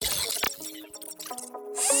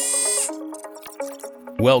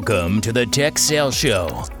Welcome to the Tech Sales Show,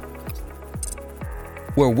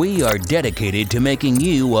 where we are dedicated to making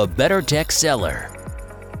you a better tech seller,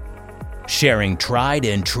 sharing tried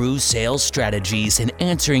and true sales strategies and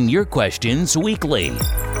answering your questions weekly.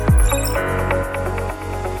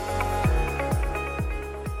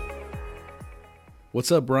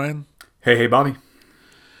 What's up, Brian? Hey, Bobby.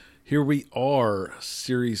 Here we are,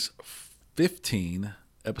 Series 15,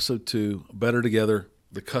 Episode 2, Better Together,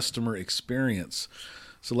 the Customer Experience.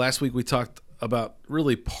 So last week we talked about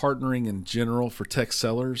really partnering in general for tech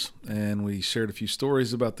sellers, and we shared a few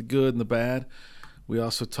stories about the good and the bad. We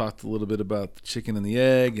also talked a little bit about the chicken and the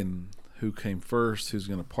egg and who came first, who's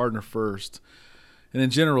going to partner first. And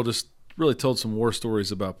in general, just really told some war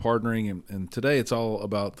stories about partnering. And today it's all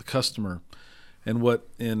about the customer and what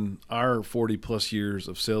in our 40 plus years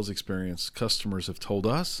of sales experience, customers have told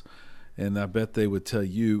us. And I bet they would tell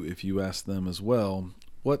you if you asked them as well,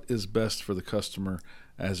 what is best for the customer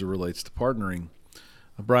as it relates to partnering.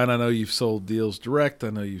 Brian, I know you've sold deals direct.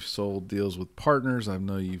 I know you've sold deals with partners. I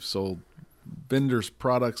know you've sold vendors'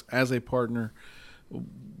 products as a partner.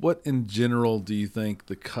 What in general do you think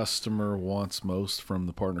the customer wants most from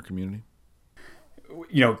the partner community?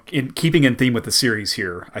 You know, in keeping in theme with the series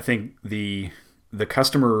here, I think the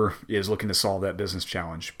customer is looking to solve that business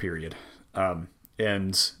challenge, period.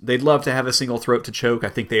 And they'd love to have a single throat to choke. I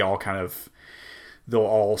think they'll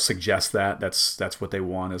all suggest that. That's what they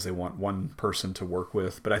want, is they want one person to work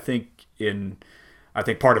with. But I think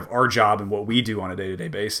part of our job and what we do on a day-to-day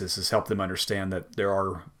basis is help them understand that there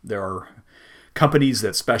are companies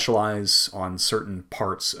that specialize on certain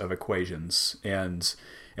parts of equations. And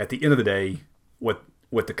at the end of the day,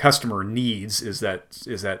 what the customer needs is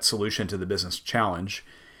that solution to the business challenge.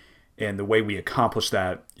 And the way we accomplish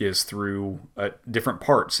that is through different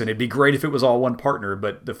parts. And it'd be great if it was all one partner,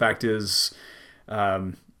 but the fact is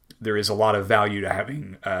there is a lot of value to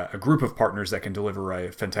having a group of partners that can deliver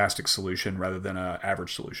a fantastic solution rather than an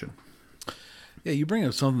average solution. Yeah, you bring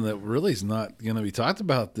up something that really is not going to be talked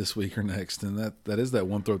about this week or next, and that is that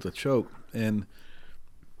one throat to choke. And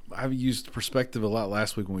I've used perspective a lot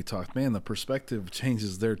last week when we talked. Man, the perspective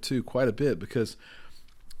changes there too quite a bit, because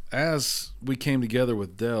as we came together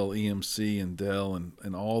with Dell EMC and Dell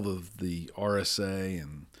and all of the RSA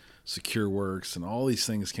and SecureWorks and all these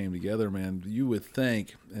things came together, man, you would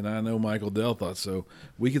think, and I know Michael Dell thought so,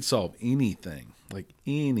 we could solve anything, like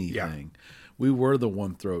anything. Yeah. We were the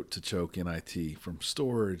one throat to choke in IT, from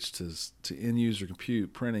storage to end user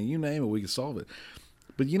compute, printing, you name it, we could solve it.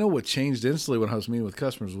 But you know what changed instantly when I was meeting with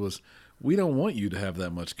customers was, we don't want you to have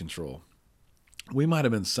that much control. We might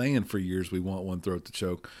have been saying for years we want one throat to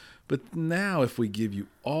choke, but now if we give you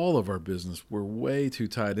all of our business, we're way too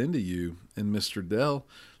tied into you. And Mr. Dell,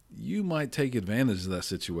 you might take advantage of that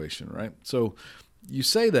situation, right? So you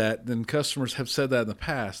say that, then customers have said that in the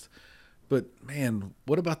past, but man,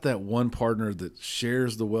 what about that one partner that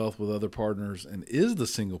shares the wealth with other partners and is the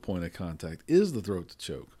single point of contact, is the throat to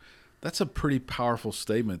choke? That's a pretty powerful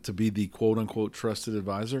statement, to be the quote unquote trusted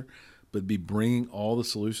advisor, but be bringing all the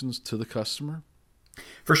solutions to the customer.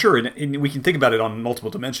 For sure, and we can think about it on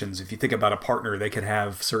multiple dimensions. If you think about a partner, they could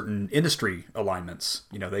have certain industry alignments.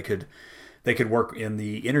 You know, they could work in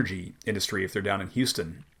the energy industry if they're down in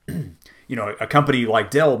Houston. You know, a company like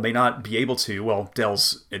Dell may not be able to. Well, Dell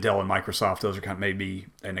and Microsoft, those are maybe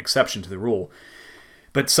an exception to the rule.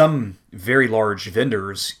 But some very large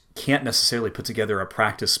vendors can't necessarily put together a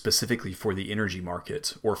practice specifically for the energy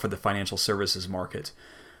market or for the financial services market.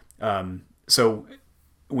 So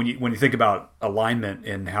when you think about alignment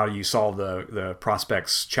and how you solve the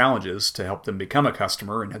prospect's challenges to help them become a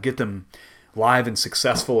customer and get them live and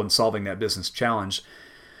successful in solving that business challenge,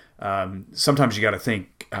 sometimes you got to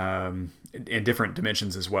think in different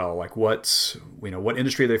dimensions as well. Like what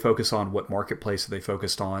industry they focus on, what marketplace are they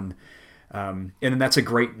focused on, and then that's a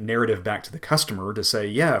great narrative back to the customer to say,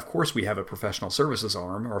 yeah, of course we have a professional services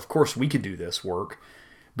arm, or of course we could do this work.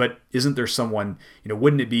 But isn't there someone,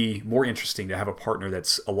 wouldn't it be more interesting to have a partner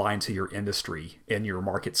that's aligned to your industry and your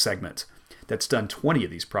market segment that's done 20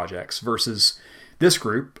 of these projects versus this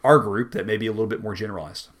group, our group, that may be a little bit more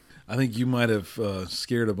generalized? I think you might have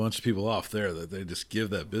scared a bunch of people off there that they just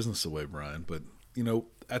give that business away, Brian. But,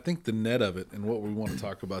 I think the net of it and what we want to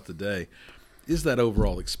talk about today is that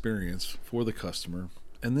overall experience for the customer.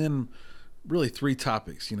 And then really three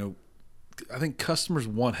topics. I think customers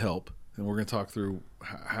want help, and we're going to talk through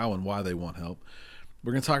how and why they want help.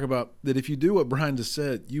 We're going to talk about that if you do what Brian just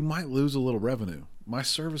said, you might lose a little revenue. My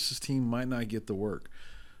services team might not get the work.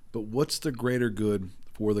 But what's the greater good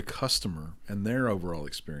for the customer and their overall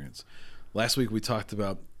experience? Last week we talked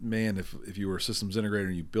about, man, if you were a systems integrator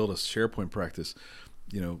and you built a SharePoint practice,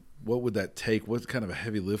 what would that take? What kind of a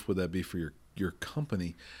heavy lift would that be for your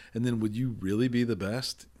company? And then would you really be the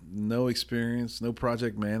best? No experience, no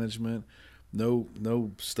project management,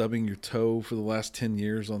 no stubbing your toe for the last 10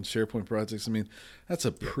 years on SharePoint projects. I mean, that's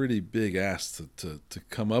a pretty big ask to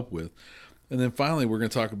come up with. And then finally, we're going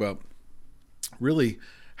to talk about really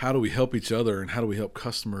how do we help each other and how do we help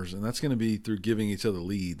customers. And that's going to be through giving each other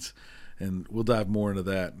leads. And we'll dive more into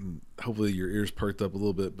that. And hopefully your ears perked up a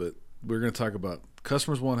little bit. But we're going to talk about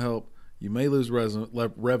customers want help. You may lose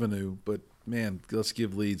revenue, but man, let's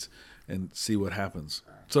give leads and see what happens.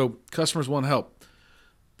 So customers want help.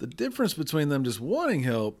 The difference between them just wanting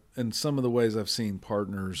help and some of the ways I've seen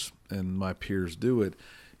partners and my peers do it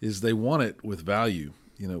is they want it with value.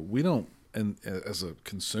 We don't, and as a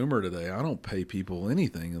consumer today, I don't pay people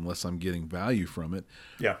anything unless I'm getting value from it.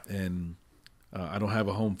 Yeah. And I don't have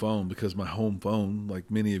a home phone because my home phone, like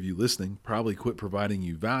many of you listening, probably quit providing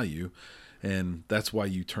you value. And that's why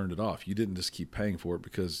you turned it off. You didn't just keep paying for it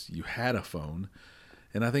because you had a phone.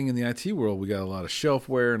 And I think in the IT world, we got a lot of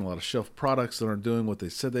shelfware and a lot of shelf products that aren't doing what they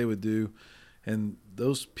said they would do. And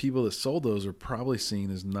those people that sold those are probably seen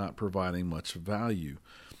as not providing much value.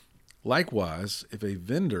 Likewise, if a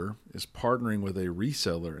vendor is partnering with a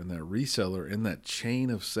reseller and that reseller in that chain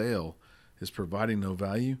of sale is providing no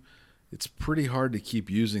value, it's pretty hard to keep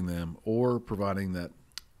using them or providing that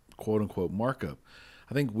quote-unquote markup.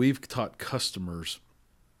 I think we've taught customers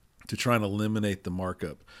to try and eliminate the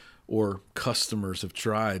markup, or customers have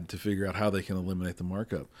tried to figure out how they can eliminate the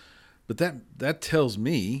markup. But that tells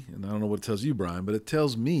me, and I don't know what it tells you, Brian, but it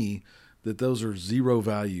tells me that those are zero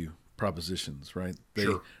value propositions, right? They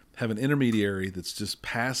have an intermediary that's just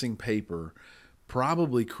passing paper,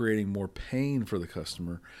 probably creating more pain for the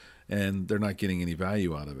customer, and they're not getting any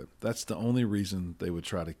value out of it. That's the only reason they would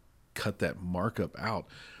try to cut that markup out.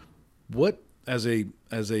 What, as a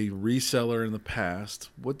reseller in the past,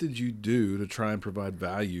 what did you do to try and provide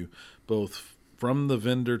value both from the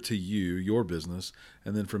vendor to you, your business,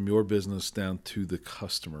 and then from your business down to the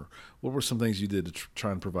customer? What were some things you did to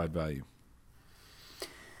try and provide value?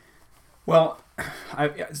 Well,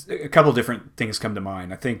 a couple of different things come to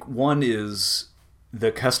mind. I think one is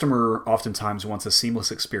the customer oftentimes wants a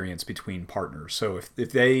seamless experience between partners. So if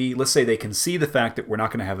they, let's say they can see the fact that we're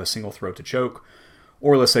not going to have a single throat to choke,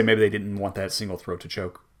 or let's say maybe they didn't want that single throat to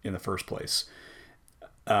choke in the first place.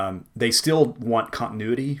 They still want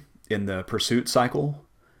continuity in the pursuit cycle.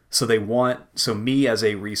 So me as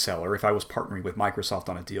a reseller, if I was partnering with Microsoft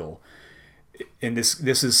on a deal, and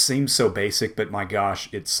this seems so basic, but my gosh,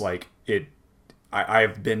 it's like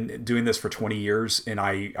I've been doing this for 20 years and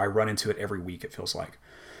I run into it every week, it feels like.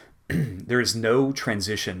 There is no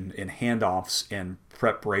transition in handoffs and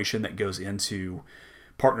preparation that goes into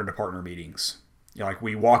partner-to-partner meetings. Like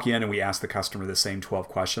we walk in and we ask the customer the same 12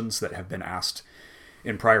 questions that have been asked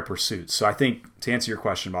in prior pursuits. So I think to answer your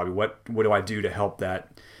question, Bobby, what do I do to help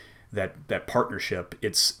that partnership?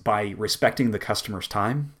 It's by respecting the customer's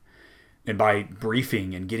time and by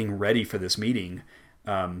briefing and getting ready for this meeting,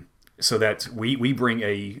 so that we bring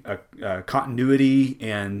a continuity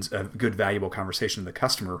and a good, valuable conversation to the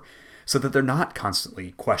customer so that they're not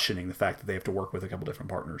constantly questioning the fact that they have to work with a couple different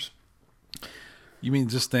partners. You mean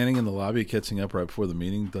just standing in the lobby you up right before the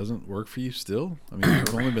meeting doesn't work for you still? I mean,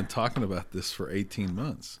 we've only been talking about this for 18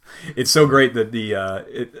 months. It's so great that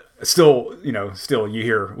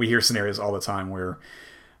we hear scenarios all the time where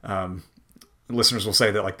listeners will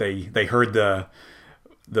say that like they heard the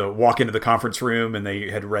walk into the conference room and they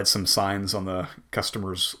had read some signs on the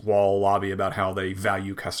customer's wall lobby about how they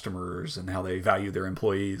value customers and how they value their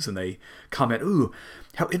employees, and they comment, "Ooh,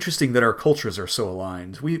 how interesting that our cultures are so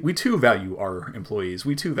aligned. We too value our employees.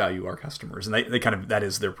 We too value our customers." And they kind of, that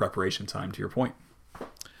is their preparation time, to your point.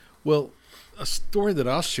 Well, a story that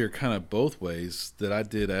I'll share kind of both ways that I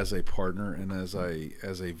did as a partner and as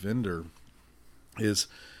a vendor is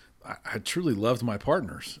I truly loved my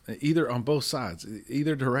partners, either on both sides,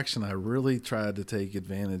 either direction. I really tried to take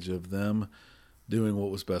advantage of them doing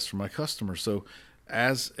what was best for my customer. So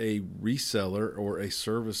as a reseller or a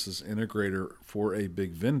services integrator for a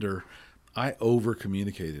big vendor, I over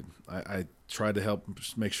communicated. I tried to help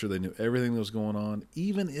make sure they knew everything that was going on,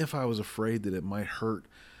 even if I was afraid that it might hurt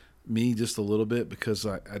me just a little bit, because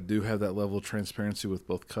I do have that level of transparency with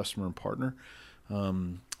both customer and partner.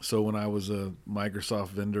 So when I was a Microsoft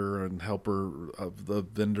vendor and helper of the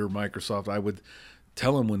vendor Microsoft, I would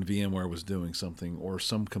tell them when VMware was doing something or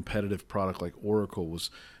some competitive product like Oracle was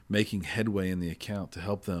making headway in the account to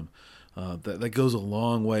help them. That goes a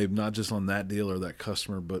long way, not just on that deal or that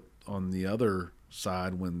customer, but on the other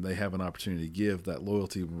side when they have an opportunity to give, that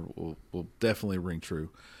loyalty will definitely ring true.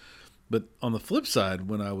 But on the flip side,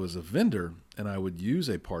 when I was a vendor and I would use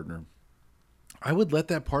a partner, I would let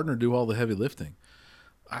that partner do all the heavy lifting.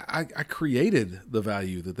 I created the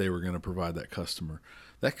value that they were going to provide that customer.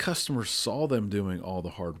 That customer saw them doing all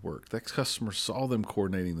the hard work. That customer saw them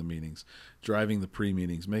coordinating the meetings, driving the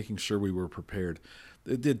pre-meetings, making sure we were prepared.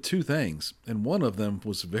 It did two things, and one of them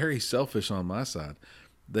was very selfish on my side.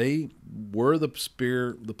 They were the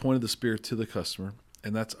point of the spear to the customer,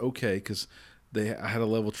 and that's okay because I had a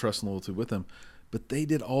level of trust and loyalty with them, but they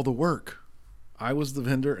did all the work. I was the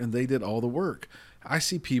vendor, and they did all the work. I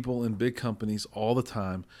see people in big companies all the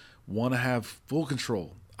time want to have full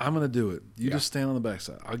control. I'm going to do it. You just stand on the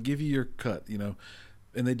backside. I'll give you your cut,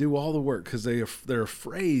 and they do all the work because they're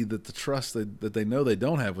afraid that the trust that they know they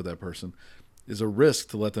don't have with that person is a risk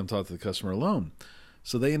to let them talk to the customer alone.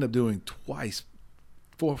 So they end up doing twice,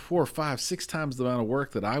 four, 5, 6 times the amount of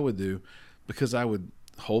work that I would do because I would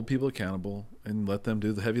hold people accountable and let them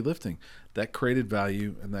do the heavy lifting. That created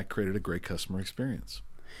value, and that created a great customer experience.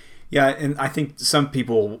 Yeah, and I think some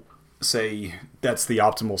people say that's the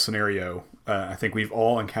optimal scenario. I think we've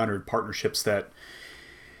all encountered partnerships that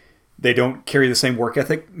they don't carry the same work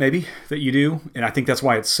ethic maybe that you do. And I think that's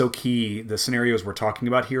why it's so key. The scenarios we're talking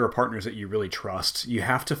about here are partners that you really trust. You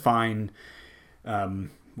have to find,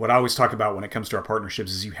 what I always talk about when it comes to our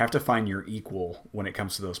partnerships is you have to find your equal when it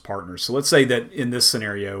comes to those partners. So let's say that in this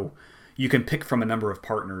scenario, you can pick from a number of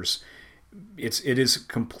partners. It is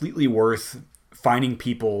completely worth finding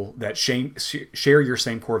people that share your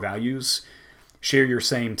same core values, share your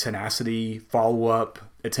same tenacity, follow-up,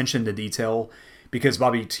 attention to detail. Because,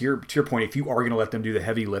 Bobby, to your point, if you are going to let them do the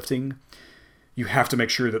heavy lifting, you have to make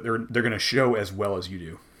sure that they're going to show as well as you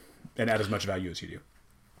do and add as much value as you do.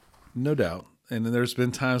 No doubt. And then there's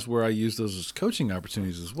been times where I use those as coaching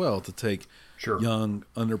opportunities as well to take young,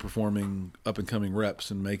 underperforming, up-and-coming reps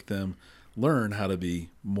and make them learn how to be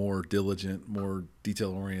more diligent, more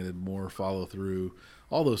detail-oriented, more follow-through,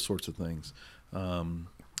 all those sorts of things.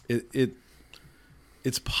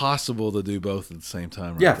 It's possible to do both at the same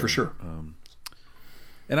time. Yeah, for sure.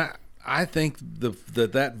 And I think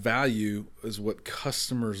that value is what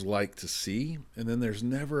customers like to see. And then there's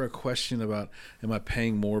never a question about, am I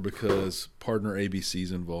paying more because partner ABC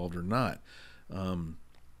is involved or not?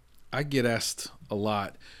 I get asked a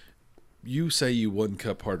lot, you say you wouldn't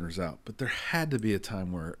cut partners out, but there had to be a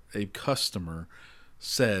time where a customer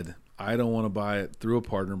said, I don't want to buy it through a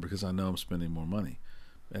partner because I know I'm spending more money.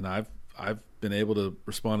 And I've been able to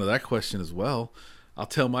respond to that question as well. I'll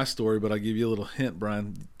tell my story, but I'll give you a little hint,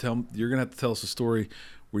 Brian. You're going to have to tell us a story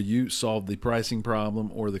where you solved the pricing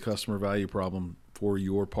problem or the customer value problem for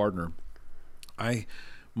your partner. In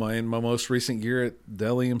my most recent year at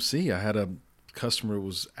Dell EMC, I had a customer who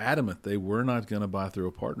was adamant they were not going to buy through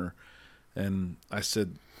a partner. And I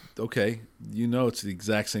said, okay, it's the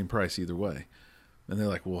exact same price either way. And they're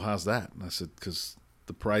like, well, how's that? And I said, because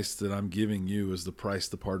the price that I'm giving you is the price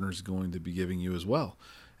the partner's going to be giving you as well.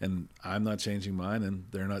 And I'm not changing mine, and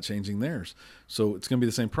they're not changing theirs. So it's going to be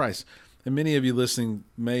the same price. And many of you listening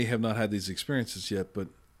may have not had these experiences yet, but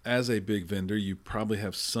as a big vendor, you probably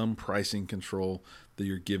have some pricing control that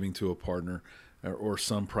you're giving to a partner or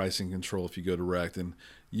some pricing control if you go direct. And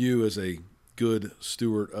you, as a good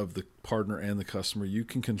steward of the partner and the customer, you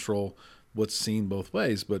can control what's seen both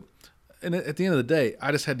ways. And at the end of the day,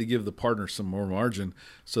 I just had to give the partner some more margin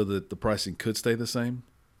so that the pricing could stay the same,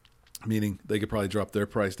 meaning they could probably drop their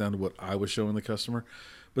price down to what I was showing the customer.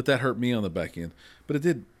 But that hurt me on the back end. But it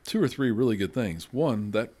did 2 or 3 really good things.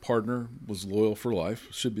 One, that partner was loyal for life,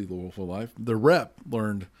 should be loyal for life. The rep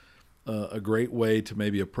learned a great way to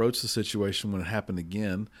maybe approach the situation when it happened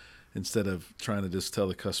again, instead of trying to just tell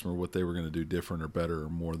the customer what they were going to do different or better or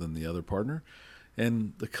more than the other partner.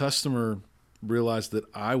 And the customer realized that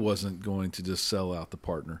I wasn't going to just sell out the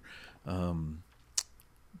partner.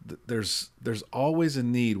 There's always a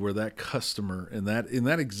need where that customer, in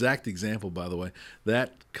that exact example, by the way,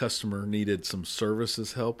 that customer needed some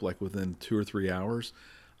services help, like within 2 or 3 hours.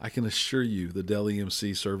 I can assure you the Dell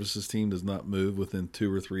EMC services team does not move within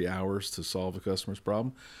 2 or 3 hours to solve a customer's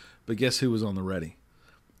problem. But guess who was on the ready?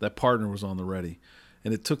 That partner was on the ready.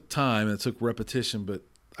 And it took time and it took repetition, but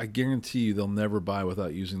I guarantee you they'll never buy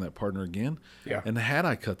without using that partner again. Yeah. And had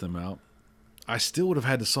I cut them out, I still would have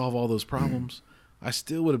had to solve all those problems. I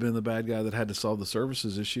still would have been the bad guy that had to solve the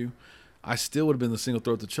services issue. I still would have been the single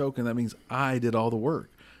throat to choke, and that means I did all the work.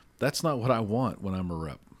 That's not what I want when I'm a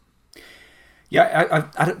rep. Yeah,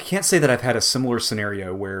 I can't say that I've had a similar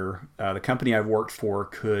scenario where the company I've worked for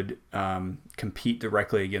could compete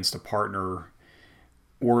directly against a partner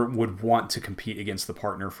or would want to compete against the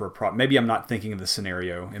partner for a problem. Maybe I'm not thinking of the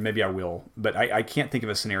scenario, and maybe I will, but I can't think of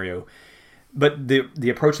a scenario. But the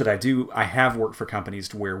approach that I have worked for companies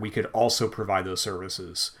to where we could also provide those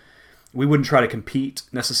services. We wouldn't try to compete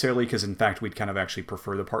necessarily, because in fact we'd kind of actually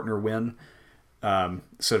prefer the partner win,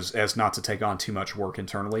 so as not to take on too much work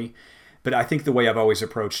internally. But I think the way I've always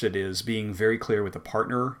approached it is being very clear with the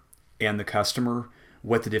partner and the customer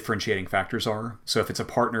what the differentiating factors are. So if it's a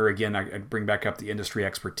partner, again, I bring back up the industry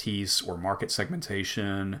expertise or market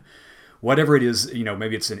segmentation, whatever it is.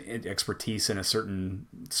 Maybe it's an expertise in a certain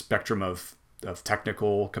spectrum of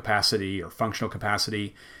technical capacity or functional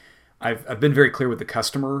capacity. I've been very clear with the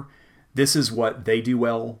customer. This is what they do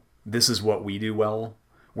well. This is what we do well.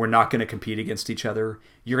 We're not going to compete against each other.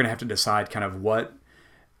 You're going to have to decide kind of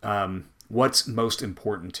what's most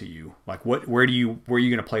important to you. Like where are you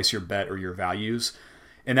going to place your bet or your values?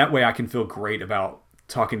 And that way I can feel great about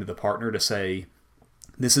talking to the partner to say,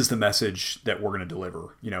 this is the message that we're going to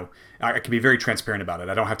deliver. I can be very transparent about it.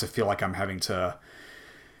 I don't have to feel like I'm having to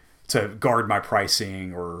guard my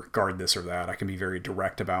pricing or guard this or that. I can be very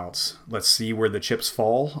direct about, let's see where the chips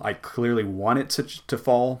fall. I clearly want it to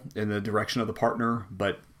fall in the direction of the partner,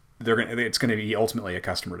 but it's going to be ultimately a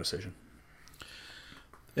customer decision.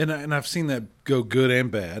 And I've seen that go good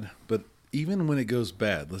and bad, but even when it goes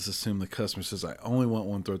bad, let's assume the customer says, I only want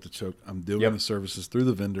one throat to choke. I'm doing the services through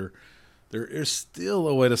the vendor. There is still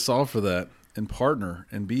a way to solve for that and partner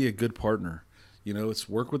and be a good partner. It's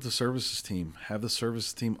work with the services team. Have the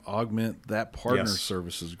services team augment that partner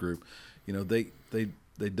services group.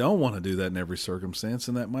 They don't want to do that in every circumstance,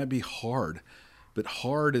 and that might be hard. But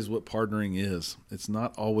hard is what partnering is. It's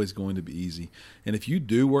not always going to be easy. And if you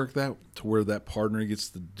do work that to where that partner gets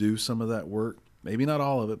to do some of that work, maybe not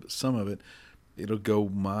all of it, but some of it, it'll go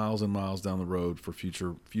miles and miles down the road for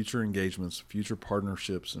future engagements, future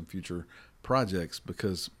partnerships, and future projects,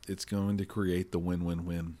 because it's going to create the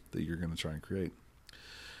win-win-win that you're going to try and create.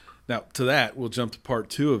 Now, to that, we'll jump to part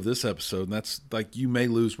 2 of this episode, and that's like you may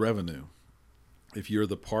lose revenue. If you're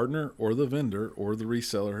the partner or the vendor or the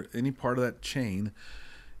reseller, any part of that chain,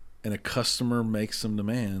 and a customer makes some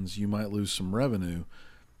demands, you might lose some revenue,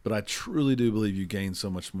 but I truly do believe you gain so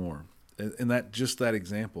much more. And that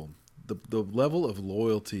example, the level of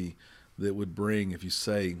loyalty that would bring if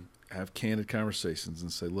you have candid conversations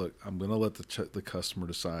and say, look, I'm going to let the customer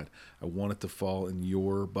decide. I want it to fall in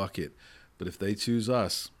your bucket. But if they choose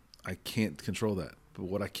us, I can't control that. But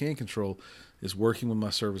what I can control is working with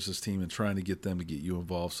my services team and trying to get them to get you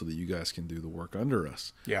involved so that you guys can do the work under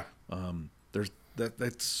us. Yeah.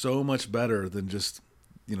 That's so much better than just,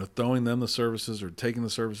 throwing them the services or taking the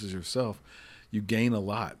services yourself. You gain a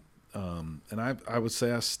lot. And I would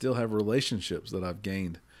say I still have relationships that I've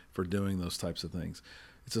gained for doing those types of things.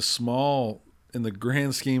 It's a small, in the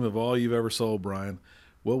grand scheme of all you've ever sold, Brian,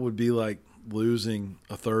 what would be like losing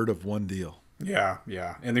a third of one deal? Yeah.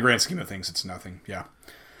 In the grand scheme of things, it's nothing. Yeah.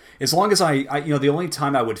 As long as the only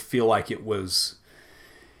time I would feel like the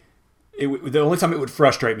only time it would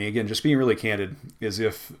frustrate me, again, just being really candid, is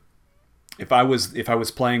if I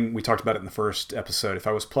was playing, we talked about it in the first episode, if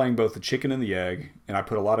I was playing both the chicken and the egg, and I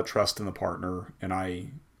put a lot of trust in the partner, and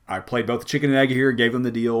I played both the chicken and egg here, gave them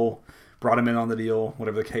the deal, brought them in on the deal,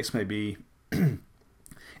 whatever the case may be, and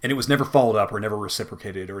it was never followed up or never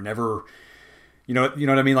reciprocated or never, you know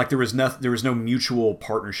what I mean? Like there was no mutual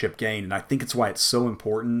partnership gain. And I think it's why it's so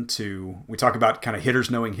important we talk about kind of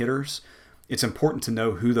hitters knowing hitters. It's important to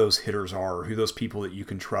know who those hitters are, who those people that you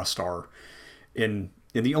can trust are. And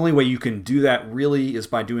the only way you can do that really is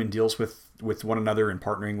by doing deals with one another and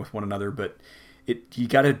partnering with one another. But you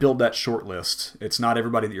got to build that short list. It's not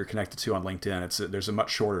everybody that you're connected to on LinkedIn. There's a much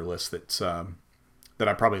shorter list that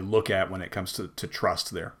I probably look at when it comes to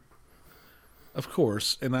trust there. Of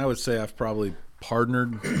course. And I would say I've probably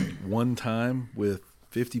partnered one time with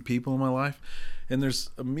 50 people in my life. And there's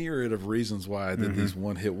a myriad of reasons why I did these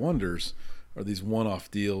one-hit wonders or these one-off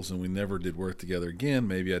deals and we never did work together again.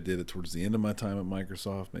 Maybe I did it towards the end of my time at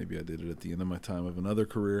Microsoft. Maybe I did it at the end of my time of another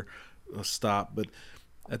career stop. But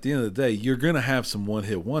at the end of the day, you're going to have some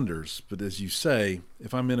one-hit wonders. But as you say,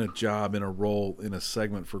 if I'm in a job, in a role, in a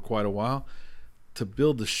segment for quite a while, to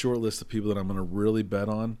build the short list of people that I'm going to really bet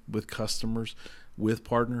on with customers, with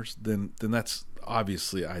partners, then that's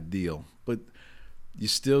obviously ideal. But you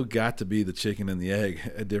still got to be the chicken and the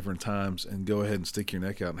egg at different times and go ahead and stick your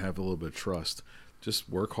neck out and have a little bit of trust. Just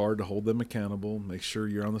work hard to hold them accountable, make sure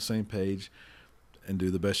you're on the same page, and do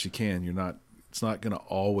the best you can. It's not going to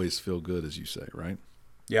always feel good, as you say, right?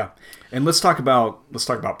 Yeah. And let's talk about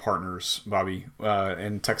partners, Bobby,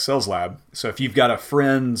 and Tech Sales Lab. So if you've got a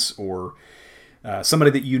friend or somebody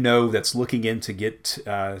that you know that's looking in to get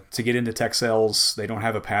into tech sales, they don't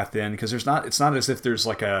have a path in because it's not as if there's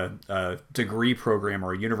like a degree program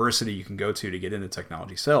or a university you can go to get into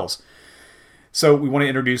technology sales. So we want to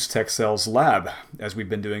introduce Tech Sales Lab, as we've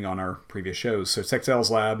been doing on our previous shows. So Tech Sales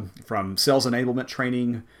Lab, from sales enablement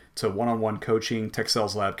training to one-on-one coaching, Tech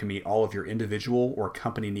Sales Lab can meet all of your individual or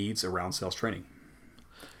company needs around sales training.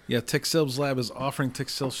 Yeah, Tech Sales Lab is offering Tech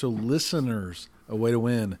Sales Show listeners a way to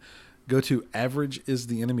win. Go to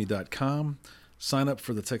averageistheenemy.com, sign up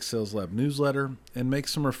for the Tech Sales Lab newsletter, and make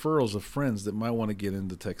some referrals of friends that might want to get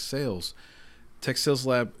into tech sales. Tech Sales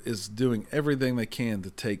Lab is doing everything they can to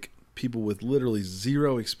take people with literally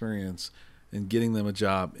zero experience and getting them a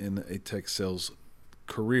job in a tech sales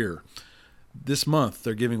career. This month,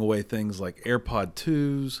 they're giving away things like AirPod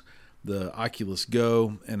 2s, the Oculus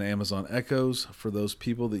Go, and Amazon Echoes. For those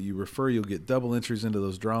people that you refer, you'll get double entries into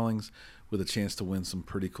those drawings with a chance to win some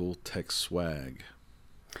pretty cool tech swag.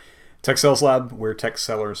 Tech Sales Lab, where tech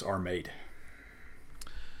sellers are made.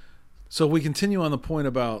 So we continue on the point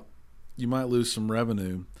about you might lose some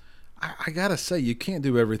revenue. I got to say, you can't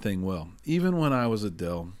do everything well. Even when I was at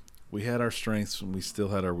Dell, we had our strengths and we still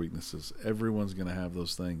had our weaknesses. Everyone's going to have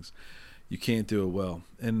those things. You can't do it well.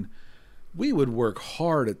 And we would work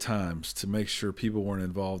hard at times to make sure people weren't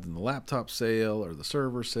involved in the laptop sale or the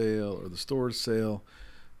server sale or the storage sale,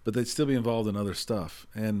 but they'd still be involved in other stuff.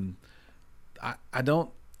 And I don't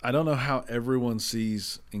know how everyone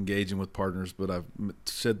sees engaging with partners, but I've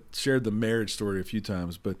shared the marriage story a few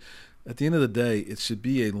times. But at the end of the day, it should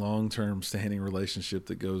be a long-term standing relationship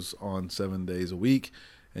that goes on 7 days a week,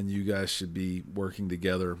 and you guys should be working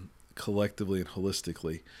together collectively and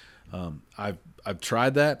holistically. I've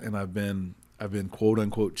tried that, and I've been quote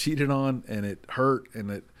unquote cheated on, and it hurt, and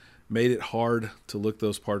it made it hard to look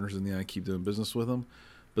those partners in the eye and keep doing business with them.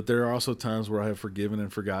 But there are also times where I have forgiven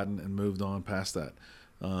and forgotten and moved on past that.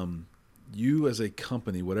 You as a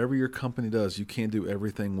company, whatever your company does, you can't do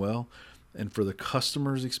everything well. And for the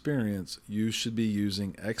customer's experience, you should be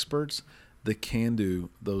using experts that can do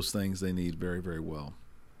those things they need very, very well.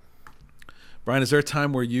 Brian, is there a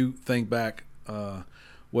time where you think back,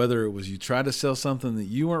 whether it was you tried to sell something that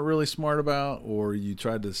you weren't really smart about, or you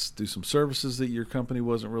tried to do some services that your company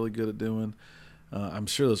wasn't really good at doing? I'm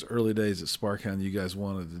sure those early days at SparkHound, you guys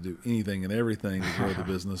wanted to do anything and everything to grow the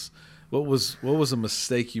business. What was a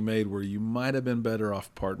mistake you made where you might have been better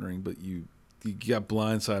off partnering, but you got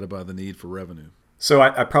blindsided by the need for revenue? So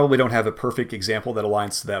I probably don't have a perfect example that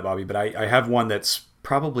aligns to that, Bobby, but I have one that's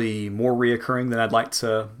probably more reoccurring than I'd like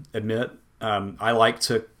to admit. I like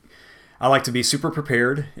to be super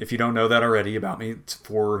prepared, if you don't know that already about me,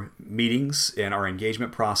 for meetings and our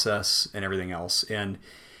engagement process and everything else. And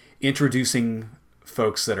introducing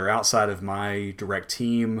folks that are outside of my direct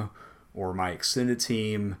team or my extended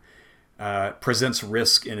team presents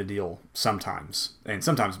risk in a deal sometimes. And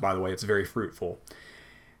sometimes, by the way, it's very fruitful.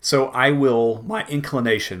 So my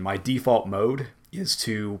inclination, my default mode is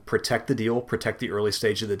to protect the deal, protect the early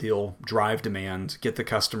stage of the deal, drive demand, get the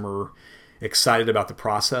customer excited about the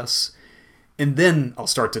process. And then I'll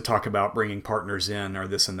start to talk about bringing partners in or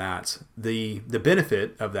this and that. The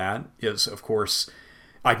benefit of that is, of course,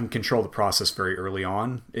 I can control the process very early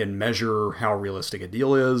on and measure how realistic a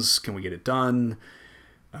deal is. Can we get it done?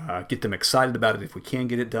 Get them excited about it if we can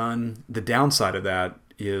get it done. The downside of that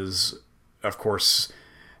is, of course,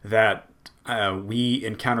 that we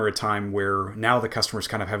encounter a time where now the customer's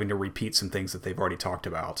kind of having to repeat some things that they've already talked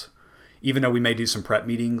about. Even though we may do some prep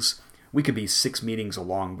meetings, we could be 6 meetings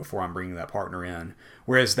along before I'm bringing that partner in.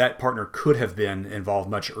 Whereas that partner could have been involved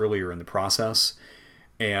much earlier in the process,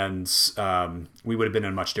 and we would have been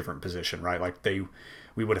in a much different position, right? Like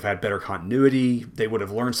we would have had better continuity. They would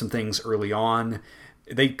have learned some things early on.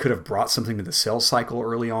 They could have brought something to the sales cycle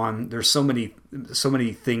early on. There's so many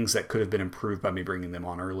things that could have been improved by me bringing them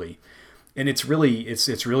on early. And it's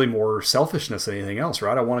really more selfishness than anything else,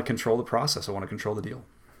 right? I want to control the process. I want to control the deal.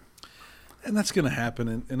 And that's going to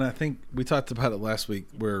happen. And I think we talked about it last week,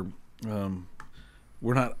 where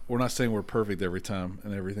we're not saying we're perfect every time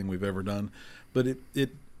in everything we've ever done, but it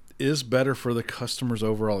is better for the customer's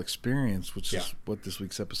overall experience, which is what this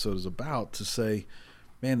week's episode is about, to say,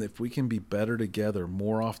 man, if we can be better together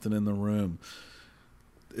more often in the room,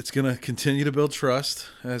 it's going to continue to build trust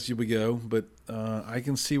as we go. But I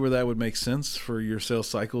can see where that would make sense for your sales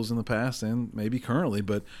cycles in the past and maybe currently.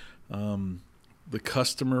 But the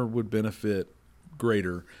customer would benefit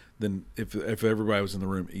greater than if everybody was in the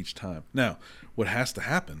room each time. Now, what has to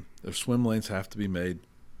happen? Their swim lanes have to be made,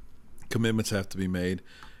 commitments have to be made,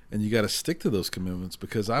 and you got to stick to those commitments,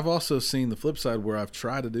 because I've also seen the flip side where I've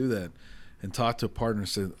tried to do that and talked to a partner and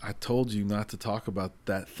said, I told you not to talk about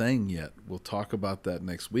that thing yet. We'll talk about that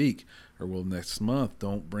next week or next month.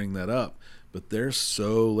 Don't bring that up. But they're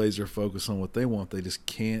so laser focused on what they want, they just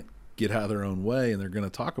can't get out of their own way, and they're going to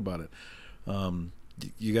talk about it.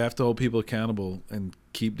 you have to hold people accountable and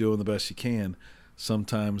keep doing the best you can.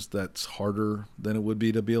 Sometimes that's harder than it would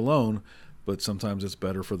be to be alone, but sometimes it's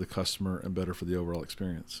better for the customer and better for the overall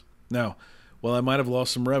experience. Now, while I might have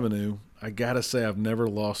lost some revenue, I got to say I've never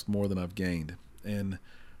lost more than I've gained. And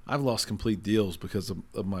I've lost complete deals because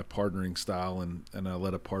of my partnering style, and I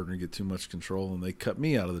let a partner get too much control, and they cut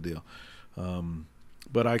me out of the deal.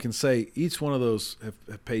 But I can say each one of those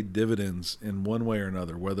have paid dividends in one way or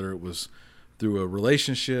another, whether it was through a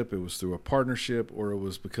relationship, it was through a partnership, or it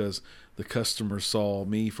was because the customer saw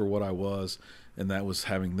me for what I was, and that was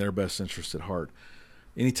having their best interest at heart.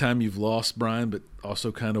 Anytime you've lost, Brian, but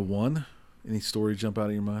also kind of won, any story jump out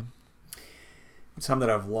of your mind? Some that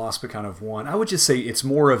I've lost but kind of won. I would just say it's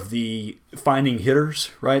more of the finding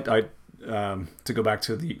hitters, right? To go back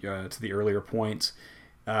to the earlier point.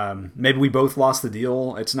 Maybe we both lost the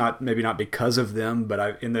deal. It's maybe not because of them,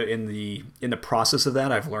 but in the process of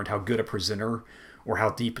that, I've learned how good a presenter or how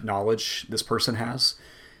deep knowledge this person has,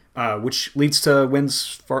 which leads to wins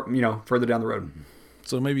further down the road.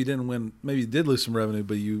 So maybe you didn't win. Maybe you did lose some revenue,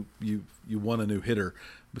 but you won a new hitter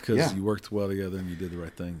because you worked well together and you did the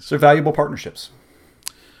right things. So valuable partnerships.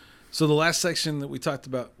 So the last section that we talked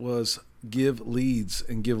about was give leads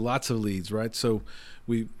and give lots of leads, right? So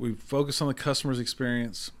we focus on the customer's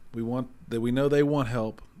experience. We know they want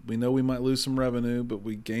help. We know we might lose some revenue, but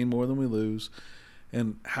we gain more than we lose.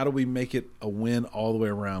 And how do we make it a win all the way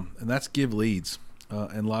around? And that's give leads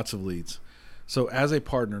and lots of leads. So as a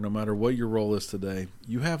partner, no matter what your role is today,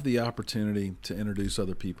 you have the opportunity to introduce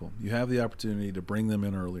other people. You have the opportunity to bring them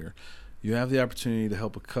in earlier. You have the opportunity to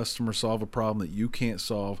help a customer solve a problem that you can't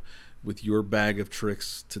solve with your bag of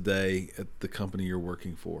tricks today at the company you're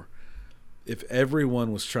working for. If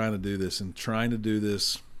everyone was trying to do this and trying to do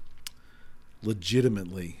this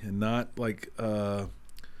legitimately and not like for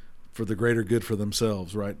the greater good for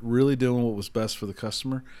themselves, right? Really doing what was best for the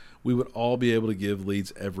customer, we would all be able to give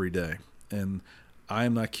leads every day. And I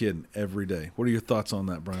am not kidding, every day. What are your thoughts on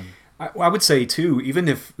that, Brian? I would say too, even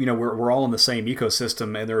if we're all in the same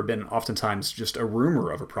ecosystem, and there have been oftentimes just a rumor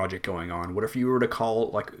of a project going on. What if you were to call,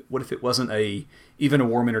 what if it wasn't even a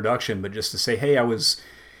warm introduction, but just to say, hey, I was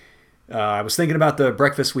thinking about the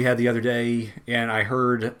breakfast we had the other day, and I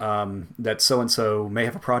heard that so and so may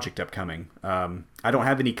have a project upcoming. I don't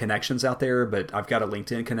have any connections out there, but I've got a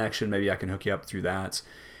LinkedIn connection. Maybe I can hook you up through that.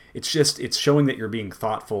 It's showing that you're being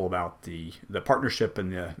thoughtful about the partnership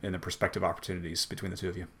and the prospective opportunities between the two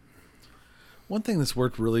of you. One thing that's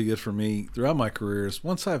worked really good for me throughout my career is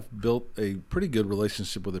once I've built a pretty good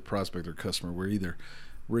relationship with a prospect or customer, where either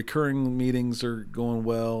recurring meetings are going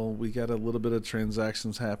well, we got a little bit of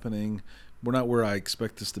transactions happening, we're not where I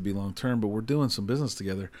expect this to be long term, but we're doing some business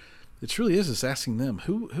together. It truly is just asking them,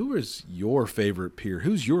 who is your favorite peer?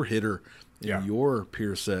 Who's your hitter in your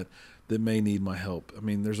peer set that may need my help? I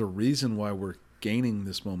mean, there's a reason why we're gaining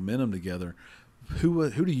this momentum together. Who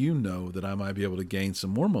do you know that I might be able to gain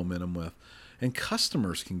some more momentum with? And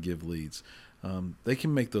customers can give leads. They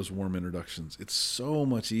can make those warm introductions. It's so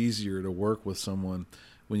much easier to work with someone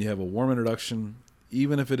when you have a warm introduction,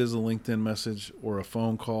 even if it is a LinkedIn message or a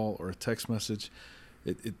phone call or a text message.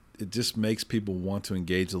 It just makes people want to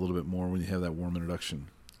engage a little bit more when you have that warm introduction.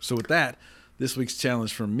 So with that, this week's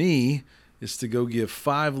challenge for me is to go give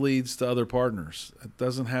 5 leads to other partners. It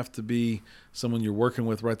doesn't have to be someone you're working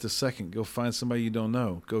with right this second. Go find somebody you don't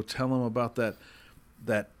know. Go tell them about that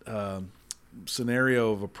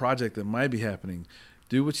scenario of a project that might be happening.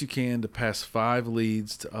 Do what you can to pass 5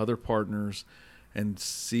 leads to other partners and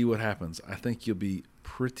see what happens. I think you'll be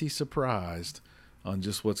pretty surprised on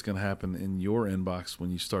just what's going to happen in your inbox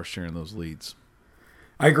when you start sharing those leads.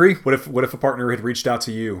 I agree. What if a partner had reached out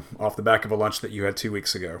to you off the back of a lunch that you had 2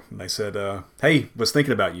 weeks ago, and they said, "Hey, was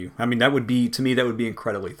thinking about you." I mean, that would be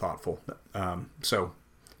incredibly thoughtful. So,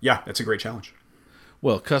 yeah, it's a great challenge.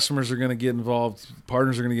 Well, customers are going to get involved,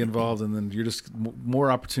 partners are going to get involved, and then you're just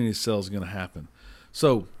more opportunity to sell is going to happen.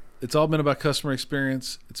 So it's all been about customer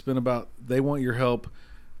experience. It's been about they want your help.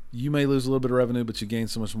 You may lose a little bit of revenue, but you gain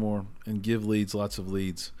so much more. And give leads, lots of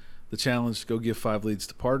leads. The challenge, go give 5 leads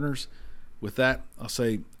to partners. With that, I'll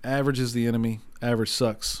say average is the enemy. Average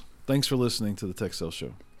sucks. Thanks for listening to the Tech Sales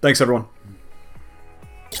Show. Thanks, everyone.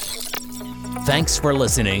 Thanks for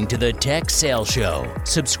listening to the Tech Sales Show.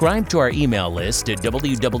 Subscribe to our email list at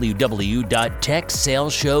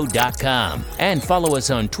www.techsaleshow.com and follow us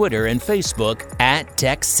on Twitter and Facebook at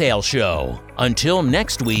Tech Sales Show. Until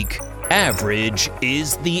next week, average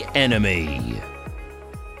is the enemy.